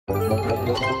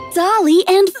Dolly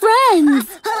and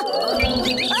Friends!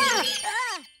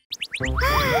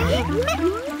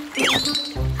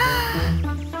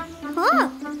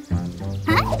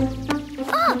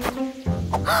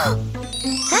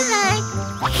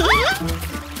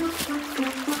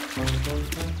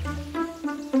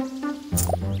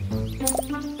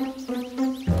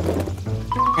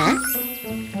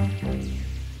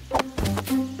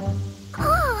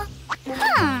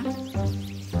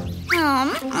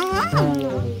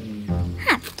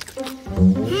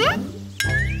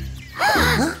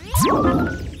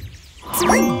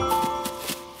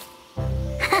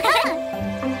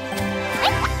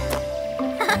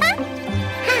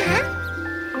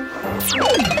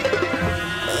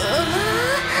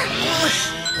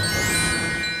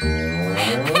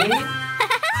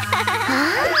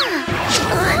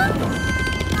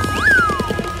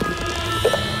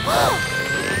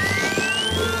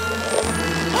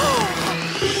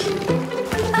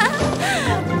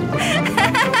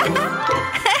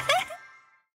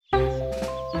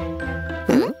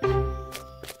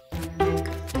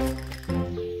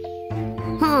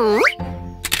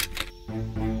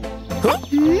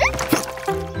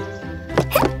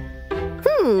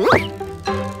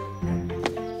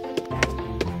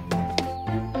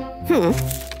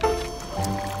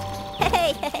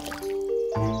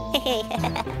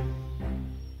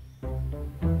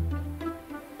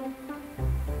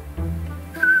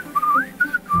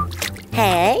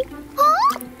 Hey. Hey.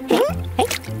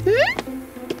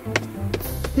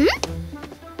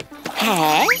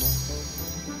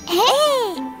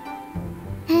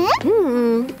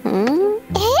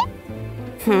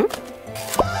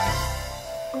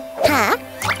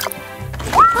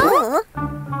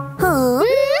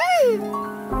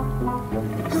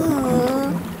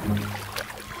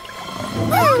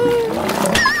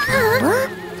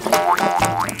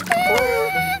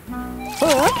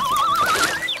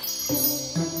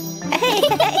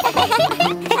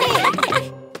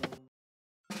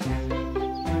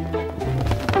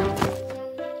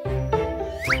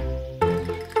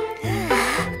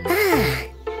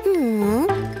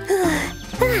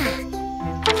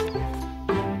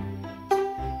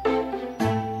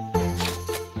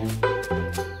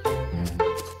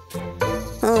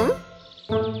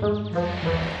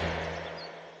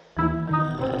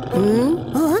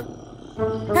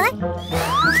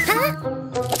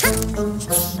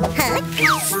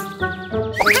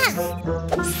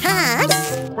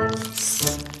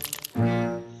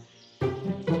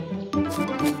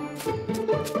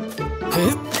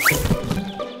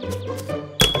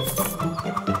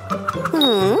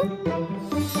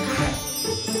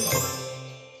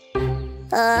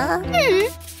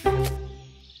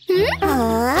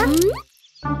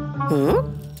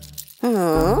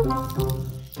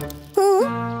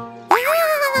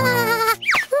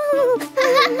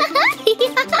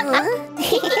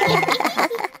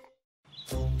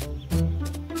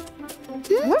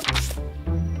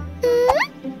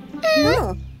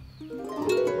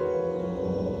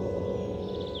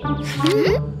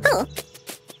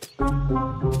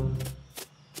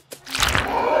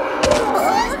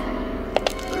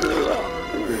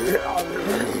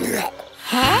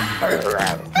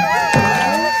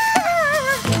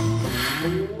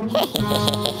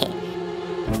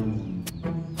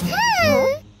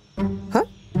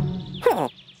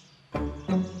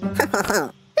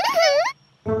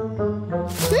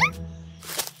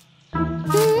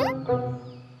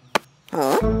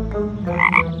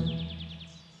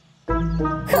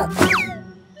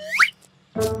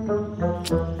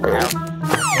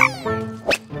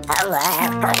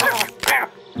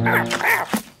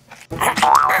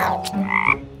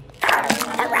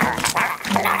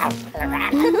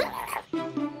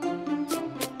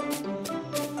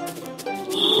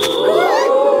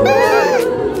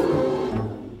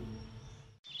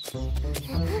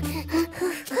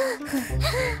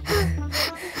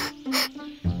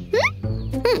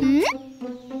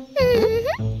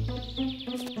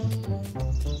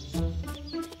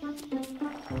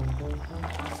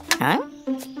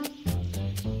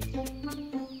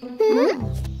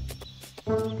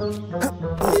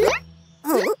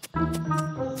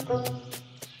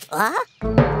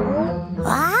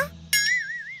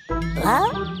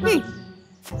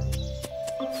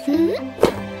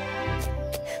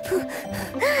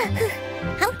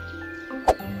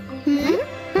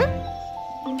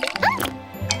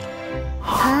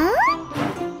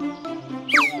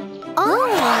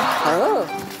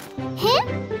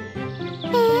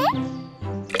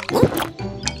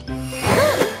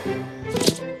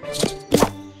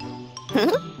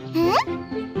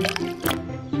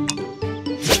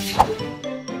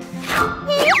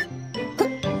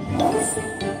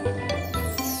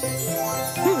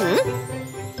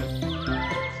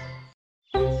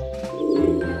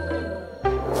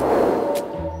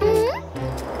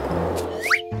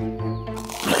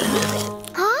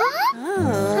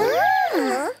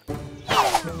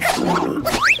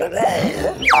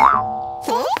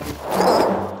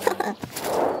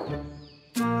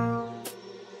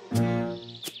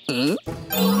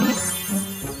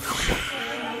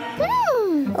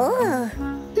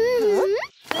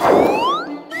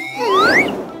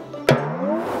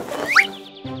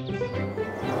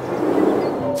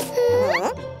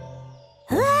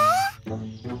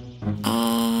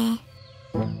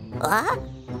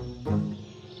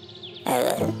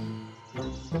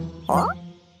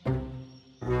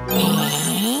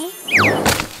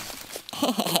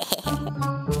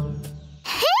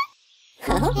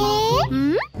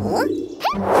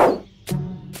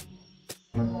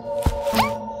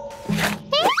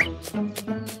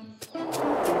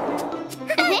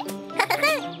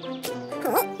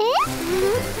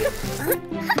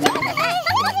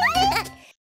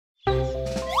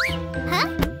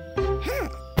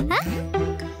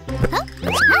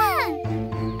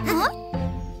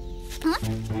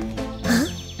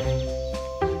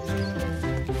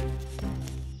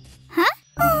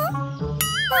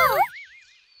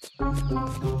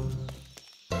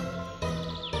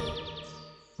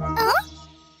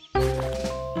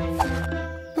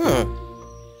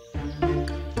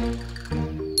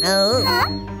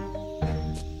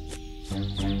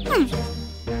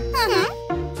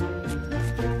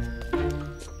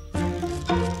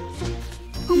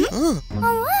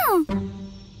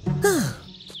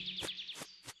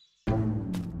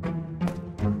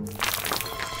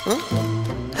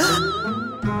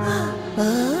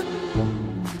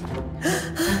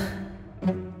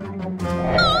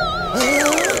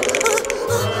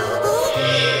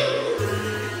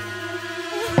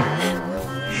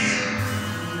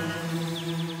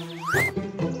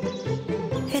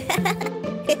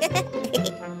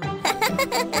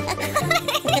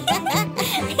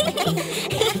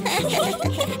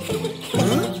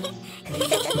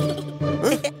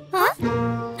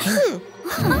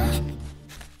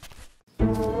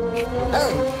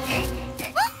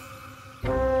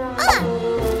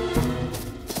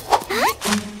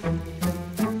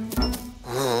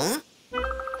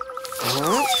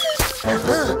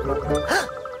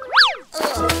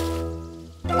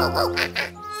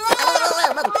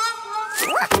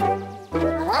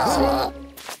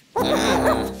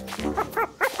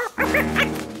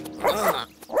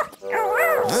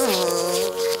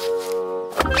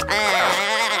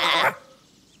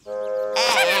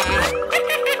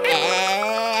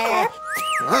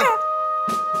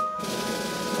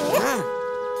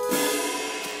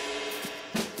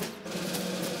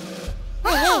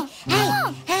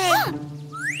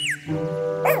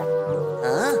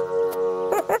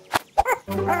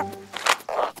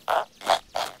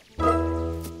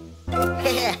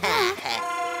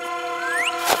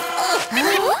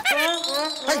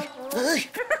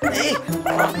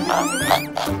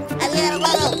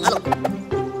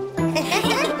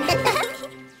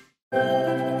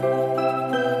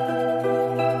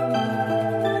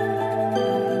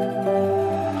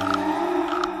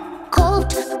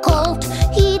 Cold, cold,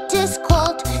 it is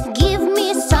cold. Give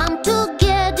me some to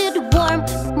get it warm.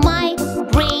 My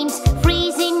brain's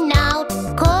freezing out.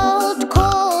 Cold,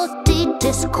 cold, it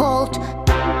is cold.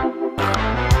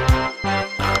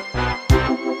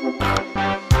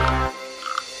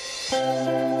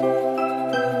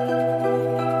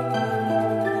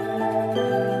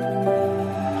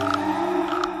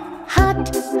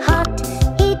 Hot, hot,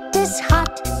 it is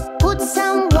hot. Put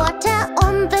some water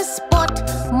on the spot.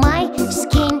 My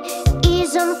skin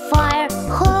is on fire.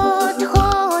 Hot,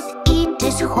 hot, it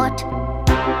is hot.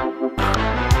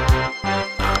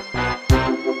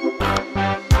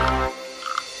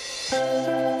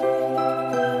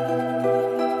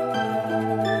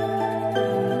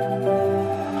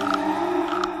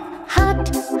 Hot,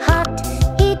 hot,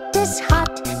 it is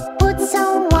hot. Put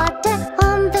some water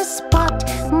on the spot.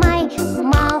 My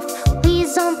mouth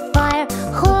is on fire.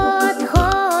 Hot,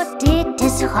 hot, it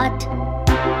is hot.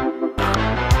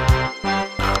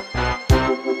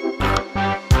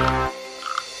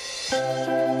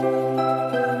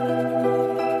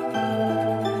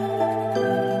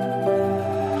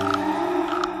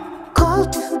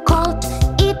 Cold, cold,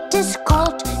 it is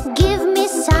cold. Give me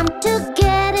some to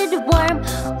get it warm.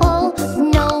 Oh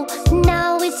no,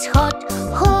 now it's hot.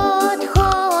 Hot,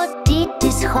 hot, it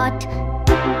is hot.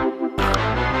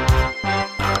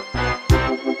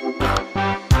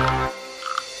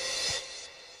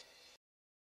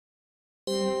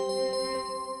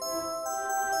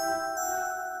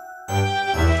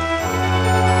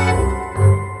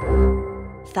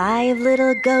 Five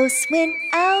little ghosts went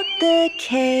out the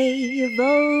cave,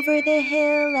 over the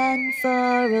hill and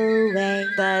far away.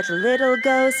 But little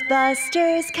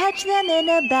ghostbusters catch them in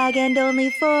a bag, and only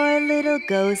 4 little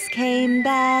ghosts came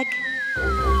back.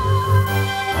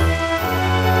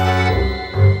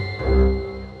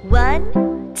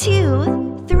 One,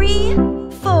 2, 3,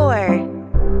 4.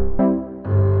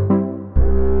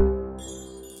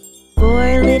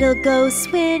 4 little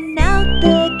ghosts went out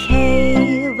the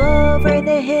cave, over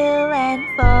the hill and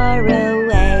far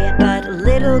away. But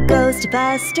little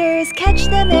ghostbusters catch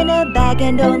them in a bag,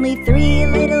 and only 3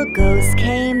 little ghosts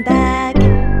came back.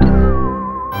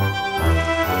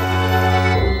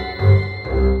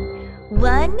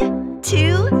 One,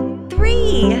 2,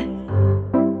 3.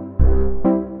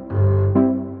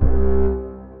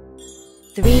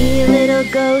 3 little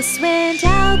ghosts went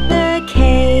out the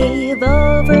cave,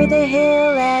 over the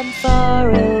hill and far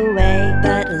away.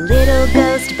 But little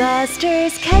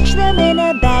ghostbusters catch them in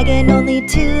a bag, and only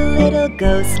 2 little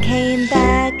ghosts came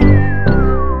back.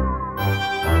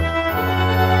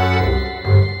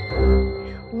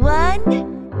 One,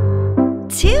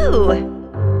 2.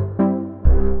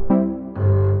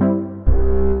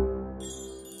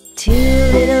 2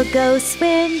 little ghosts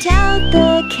went out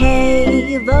the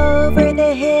cave, over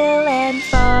the hill and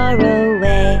far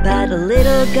away. But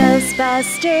little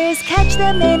ghostbusters catch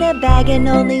them in a bag, and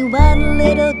only 1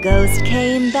 little ghost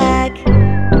came back.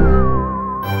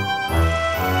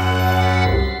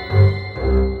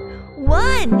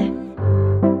 One.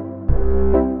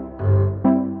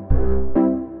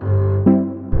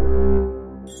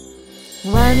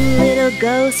 One little little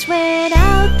ghost went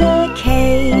out the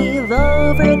cave,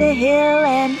 over the hill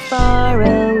and far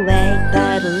away.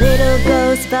 But little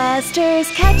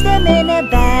Ghostbusters catch them in a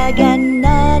bag, and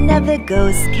none of the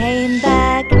ghosts came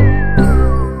back.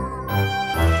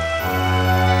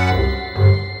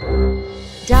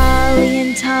 Dolly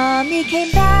and Tommy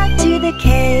came back to the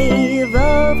cave,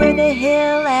 over the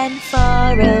hill and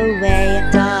far away.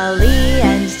 Dolly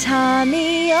and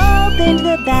Tommy opened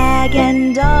the bag,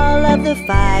 and all of the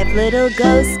 5 little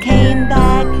ghosts came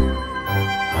back.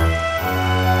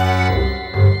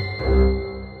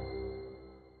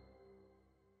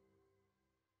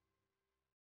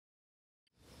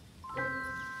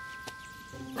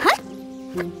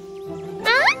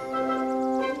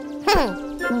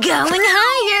 Going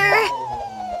higher!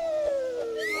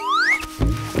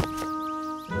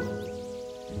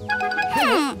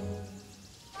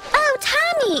 Oh,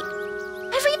 Tommy!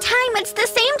 Every time it's the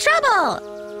same trouble!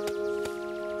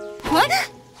 What?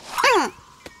 Huh?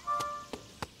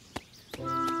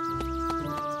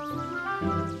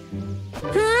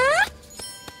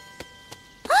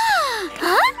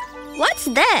 What's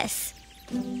this?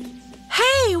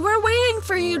 Hey, we're waiting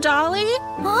for you, Dolly.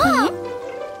 Huh?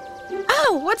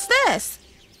 Oh, what's this?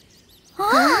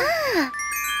 Wow!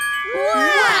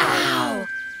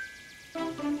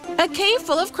 A cave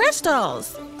full of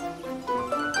crystals.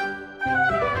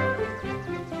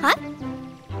 Huh?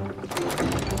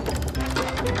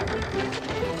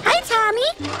 Hi, Tommy.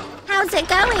 How's it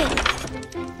going?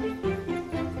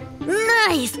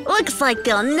 Nice! Looks like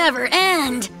they'll never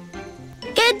end.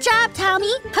 Good job,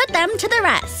 Tommy. Put them to the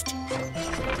rest.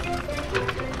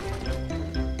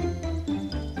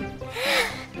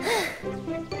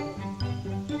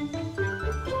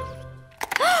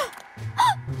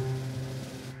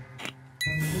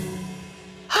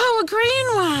 Oh, a green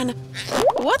one.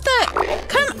 What the?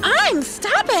 Come on,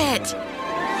 stop it.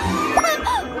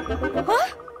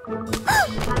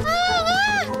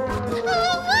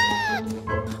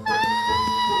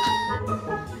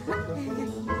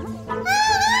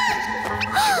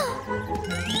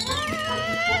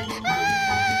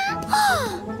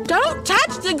 Don't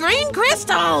touch the green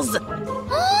crystals.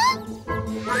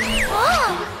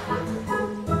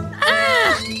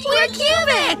 Ah, we're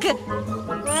cubic.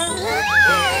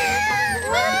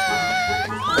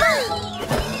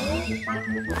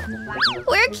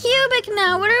 We're cubic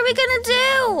now. What are we gonna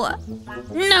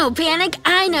do? No panic.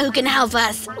 I know who can help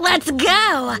us. Let's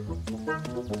go.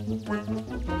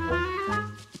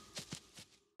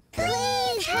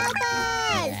 Please help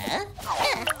us.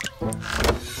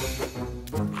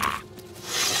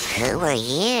 Who are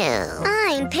you?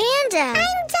 I'm Panda.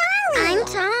 I'm Dolly. I'm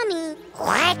Tommy.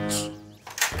 What?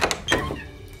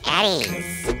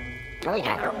 Eddie's.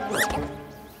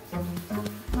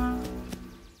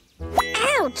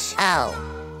 Ouch. Oh,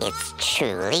 it's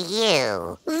truly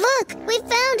you. Look, we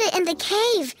found it in the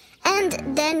cave.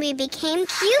 And then we became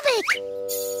cubic.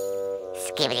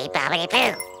 Skibbity bobbity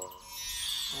boo.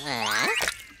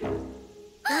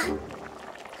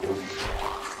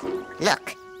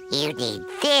 Look, you need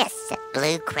this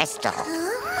blue crystal.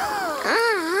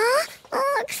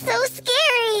 Looks so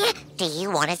scary. Do you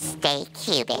want to stay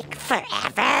cubic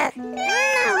forever?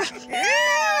 No.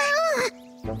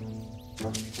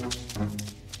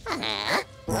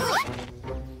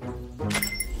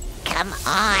 Come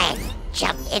on,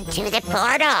 jump into the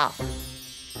portal.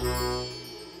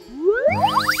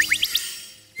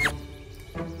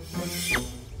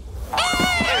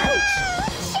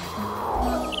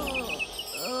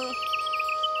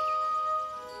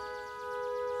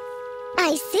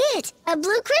 I see it. A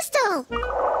blue crystal.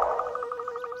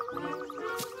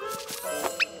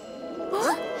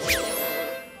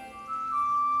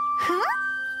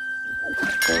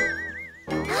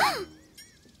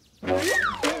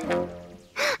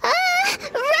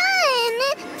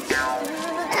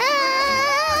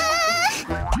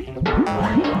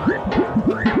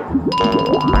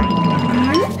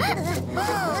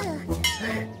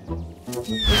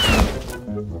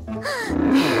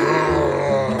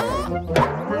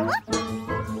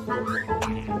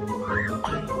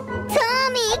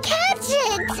 Tommy, catch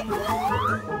it!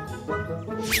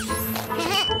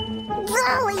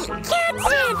 Dolly, catch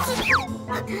it!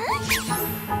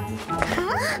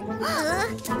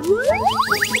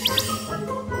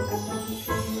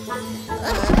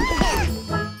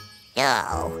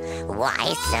 Oh, why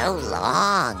so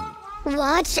long?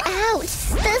 Watch out!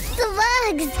 The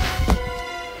slugs!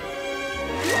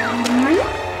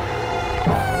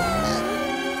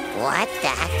 What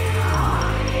the?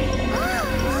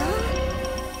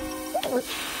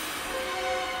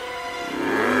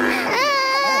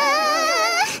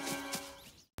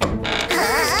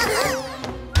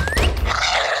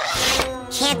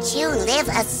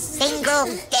 live a single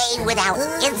day without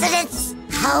incidents?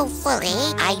 Hopefully,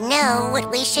 I know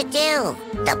what we should do.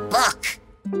 The book.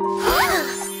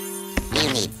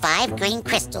 You need 5 green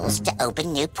crystals to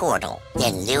open new portal.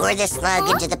 Then lure the slug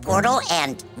into the portal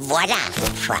and voila,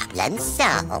 problem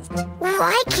solved.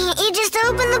 Why can't you just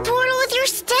open the portal with your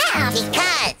staff?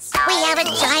 Because we have a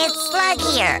giant slug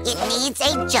here. It needs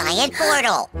a giant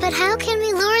portal. But how can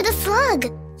we lure the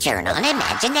slug? Turn on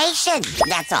imagination.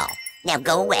 That's all. Now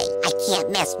go away. I can't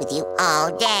mess with you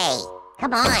all day.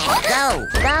 Come on, go.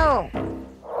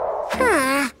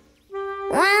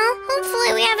 Well,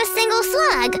 hopefully we have a single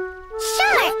slug.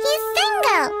 Sure, he's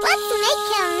single. Let's make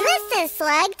him miss his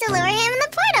slug to lure him in the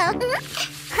portal.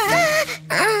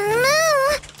 Oh, no.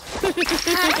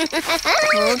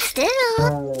 Hold still.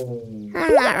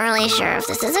 I'm not really sure if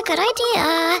this is a good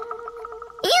idea.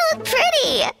 You look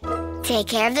pretty. Take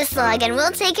care of the slug and we'll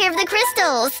take care of the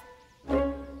crystals.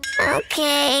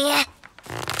 Okay.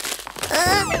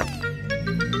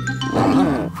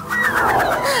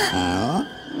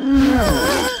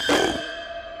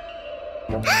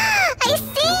 I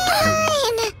see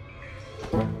mine!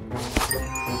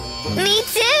 Me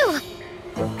too!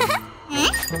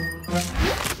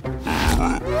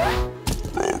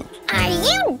 Are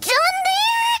you done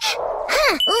there?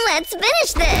 Let's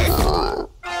finish this!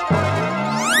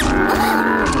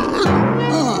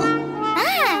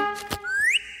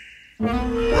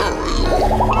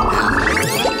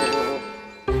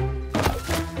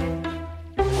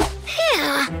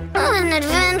 What an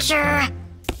adventure!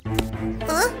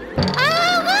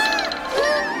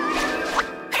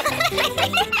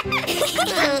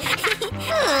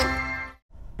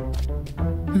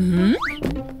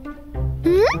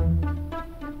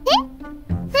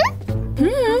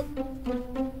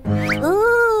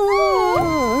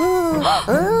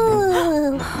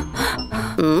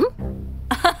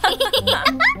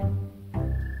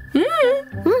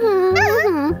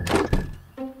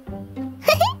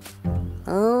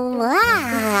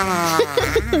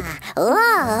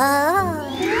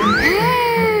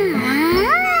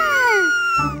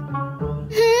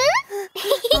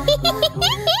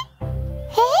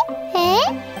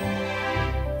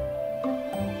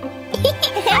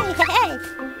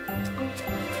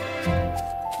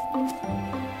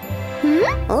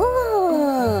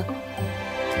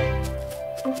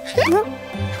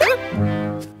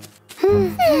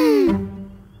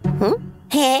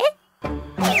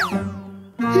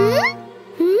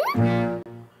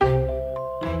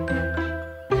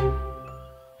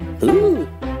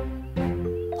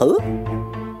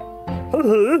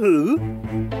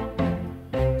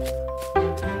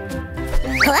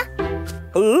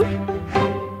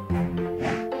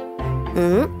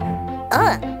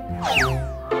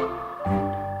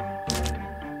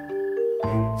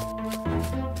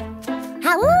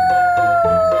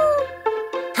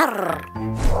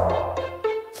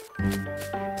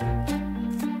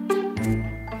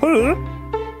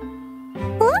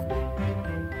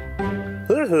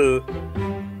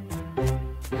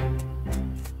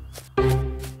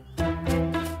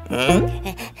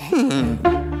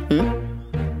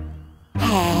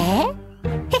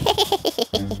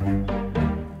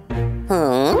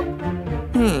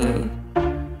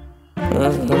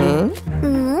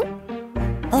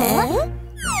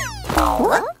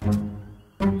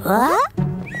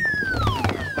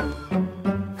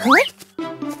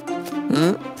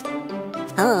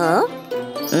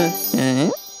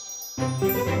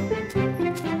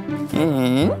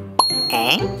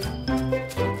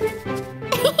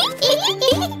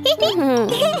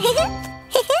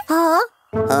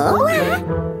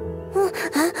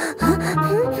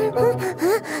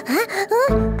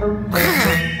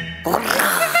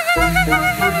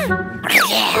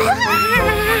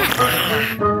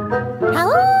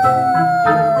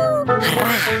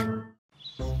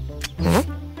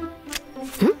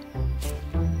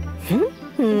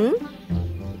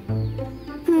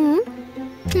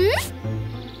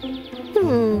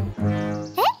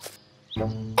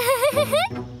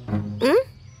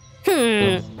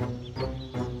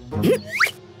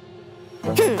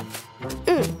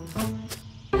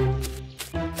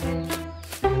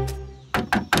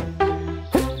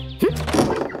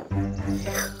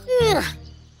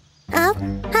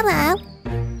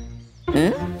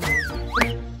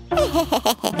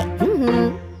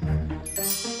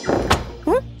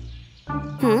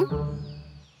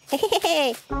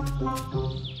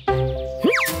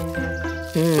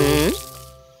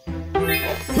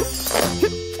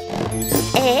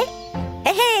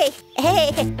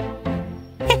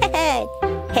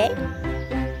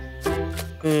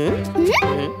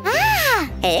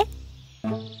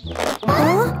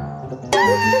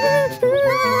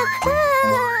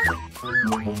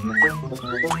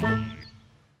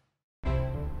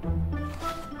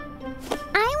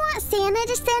 want Santa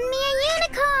to send me a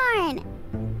unicorn.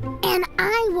 And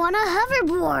I want a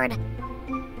hoverboard.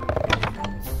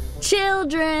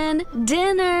 Children,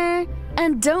 dinner.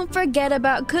 And don't forget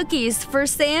about cookies for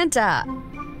Santa.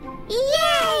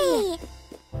 Yay!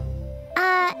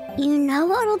 You know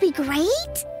what'll be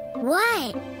great?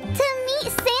 What? To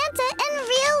meet Santa in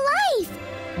real life.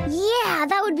 Yeah,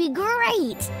 that would be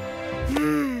great.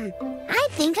 I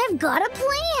think I've got a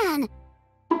plan.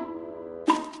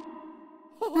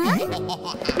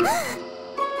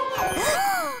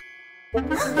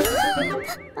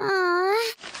 Aw,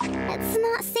 it's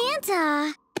not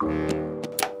Santa.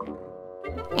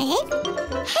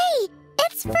 Hey,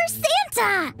 it's for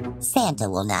Santa! Santa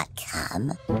will not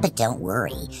come, but don't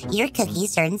worry. Your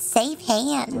cookies are in safe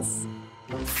hands.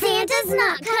 Santa's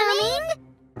not coming?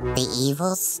 The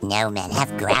evil snowmen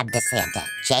have grabbed the Santa,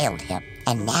 jailed him,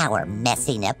 and now are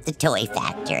messing up the toy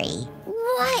factory.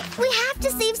 What? We have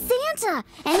to save Santa,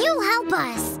 and you'll help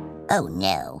us. Oh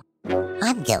no,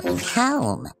 I'm going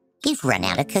home. You've run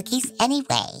out of cookies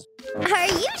anyway. Are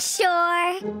you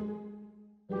sure?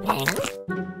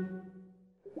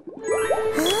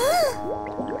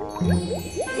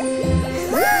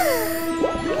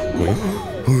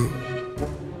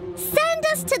 Send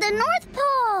us to the North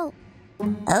Pole!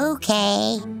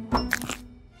 Okay.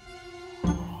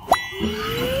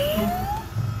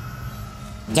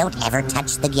 Don't ever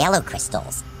touch the yellow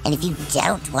crystals. And if you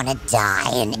don't want to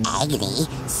die in agony,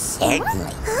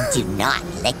 certainly do not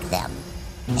lick them.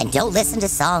 And don't listen to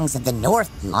songs of the North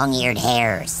long-eared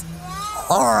hares.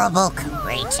 Horrible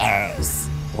creatures.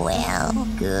 Well,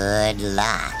 good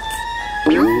luck.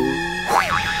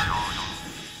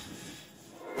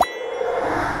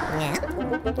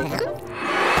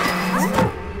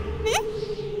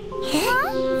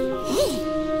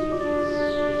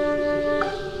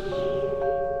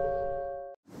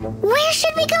 Where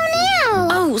should we go now?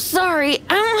 Oh, sorry,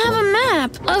 I don't have a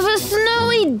map of a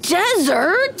snowy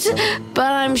desert,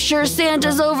 but I'm sure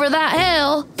Santa's over that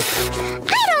hill.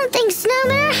 I don't think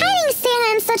snowmen are hiding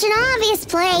Santa in such an obvious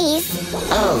place.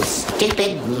 Oh,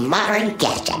 stupid modern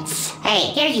gadgets.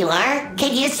 Hey, here you are.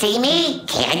 Can you see me?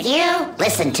 Can you?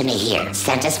 Listen to me here.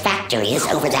 Santa's factory is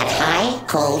over that high,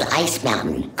 cold ice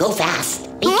mountain. Go fast.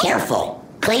 Be careful.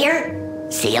 Clear?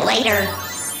 See you later.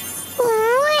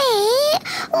 Wait,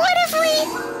 what if we...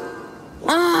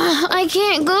 I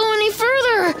can't go any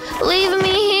further. Leave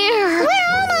me here. We're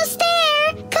almost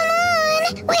there. Come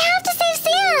on. We have to save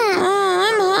Santa.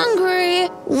 I'm hungry.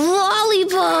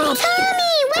 Lollipop.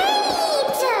 Tommy,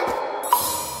 wait!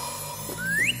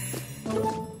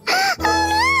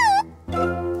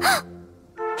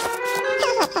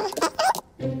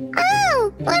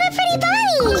 Oh, what a pretty bunny!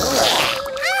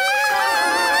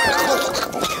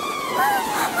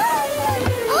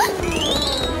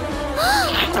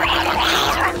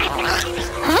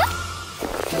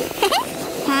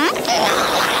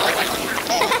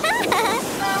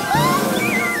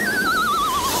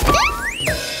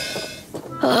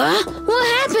 What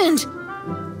happened?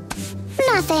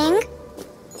 Nothing.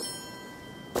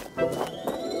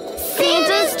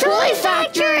 Santa's toy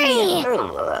factory!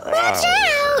 Watch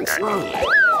out!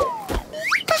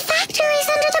 The factory's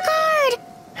under the guard.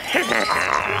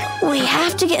 We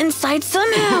have to get inside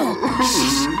somehow.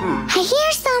 I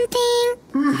hear something.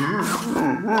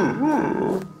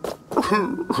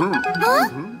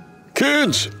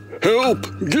 Kids, help!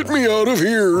 Get me out of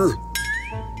here!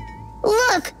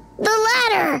 Look, the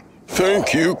ladder.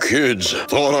 Thank you, kids.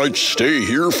 Thought I'd stay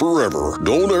here forever.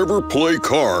 Don't ever play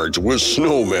cards with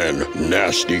snowmen,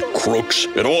 nasty crooks.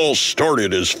 It all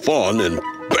started as fun and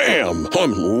bam!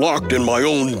 I'm locked in my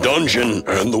own dungeon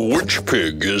and the witch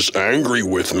pig is angry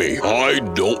with me. I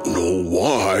don't know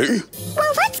why.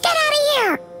 Well, let's get out of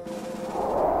here.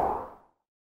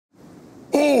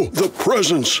 Oh, the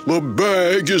presents! The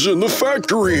bag is in the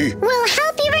factory! We'll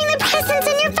help you bring the presents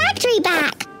in your factory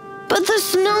back. But the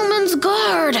snowman's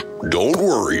guard. Don't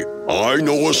worry, I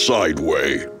know a side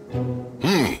way.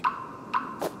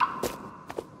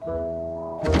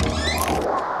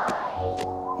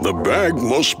 The bag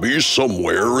must be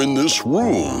somewhere in this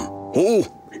room. Oh,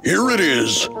 here it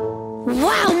is.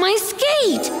 Wow, my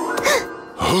skate!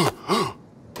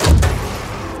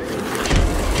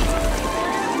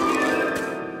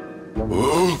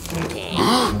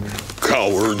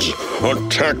 Cowards,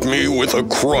 attack me with a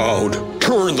crowd.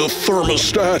 Turn the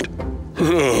thermostat.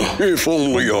 If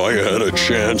only I had a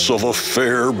chance of a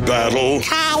fair battle.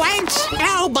 Cowards!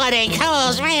 Nobody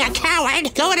calls me a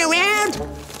coward going around.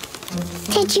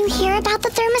 Did you hear about the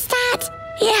thermostat?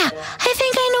 Yeah, I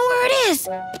think I know where it is.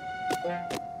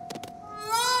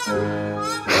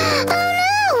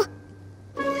 Oh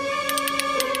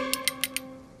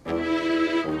no!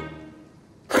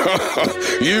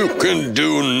 You can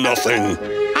do nothing.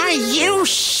 Are you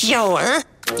sure?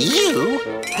 You?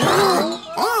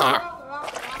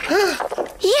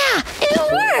 Yeah, it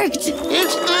worked!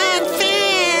 It's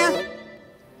unfair.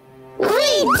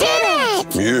 We did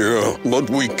it! Yeah, but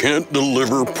we can't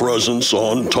deliver presents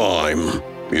on time.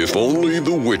 If only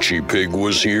the witchy pig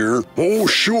was here. Oh,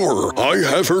 sure, I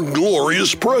have her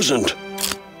glorious present.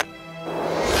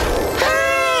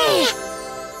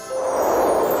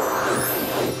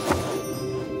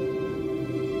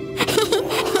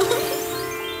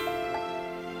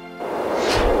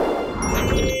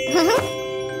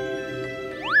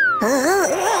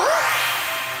 Hooray!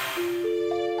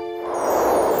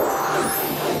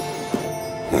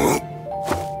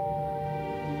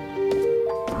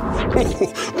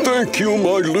 Thank you,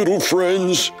 my little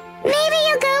friends. Maybe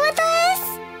you'll go with us?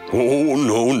 Oh,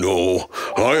 no.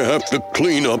 I have to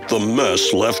clean up the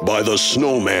mess left by the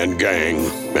snowman gang.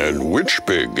 And Witch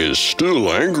Pig is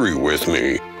still angry with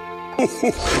me.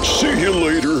 See you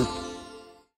later.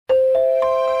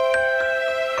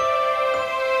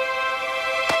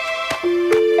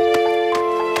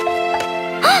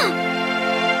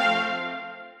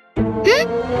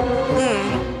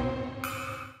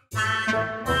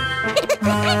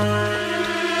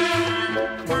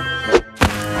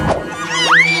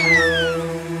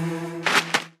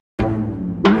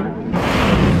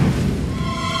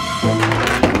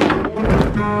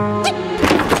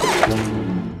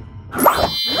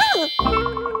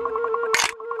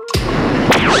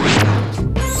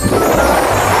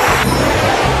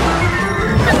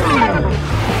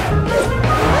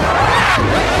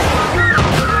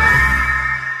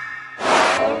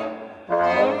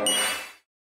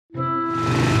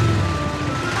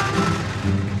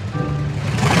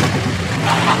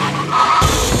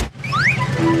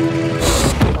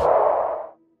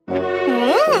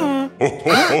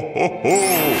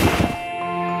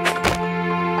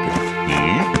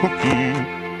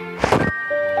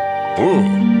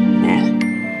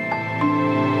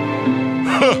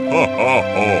 Ha ha ha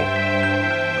ha!